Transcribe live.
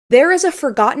There is a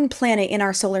forgotten planet in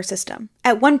our solar system.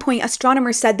 At one point,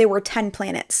 astronomers said there were 10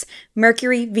 planets: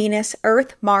 Mercury, Venus,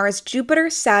 Earth, Mars, Jupiter,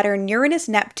 Saturn, Uranus,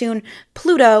 Neptune,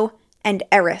 Pluto, and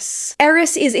Eris.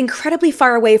 Eris is incredibly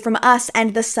far away from us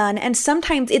and the sun, and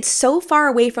sometimes it's so far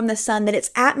away from the sun that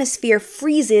its atmosphere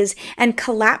freezes and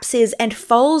collapses and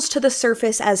falls to the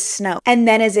surface as snow. And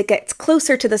then as it gets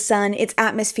closer to the sun, its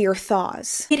atmosphere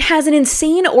thaws. It has an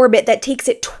insane orbit that takes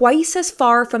it twice as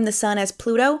far from the sun as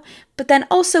Pluto, but then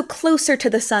also closer to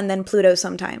the sun than Pluto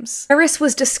sometimes. Eris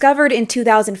was discovered in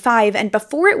 2005, and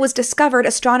before it was discovered,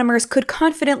 astronomers could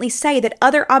confidently say that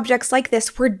other objects like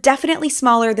this were definitely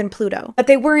smaller than Pluto. But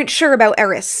they weren't sure about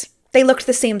Eris. They looked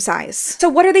the same size. So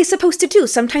what are they supposed to do?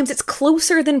 Sometimes it's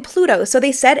closer than Pluto, so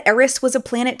they said Eris was a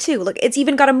planet too. Look, it's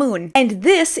even got a moon. And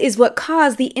this is what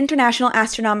caused the International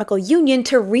Astronomical Union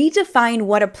to redefine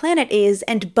what a planet is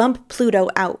and bump Pluto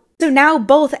out. So now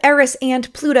both Eris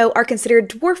and Pluto are considered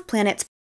dwarf planets,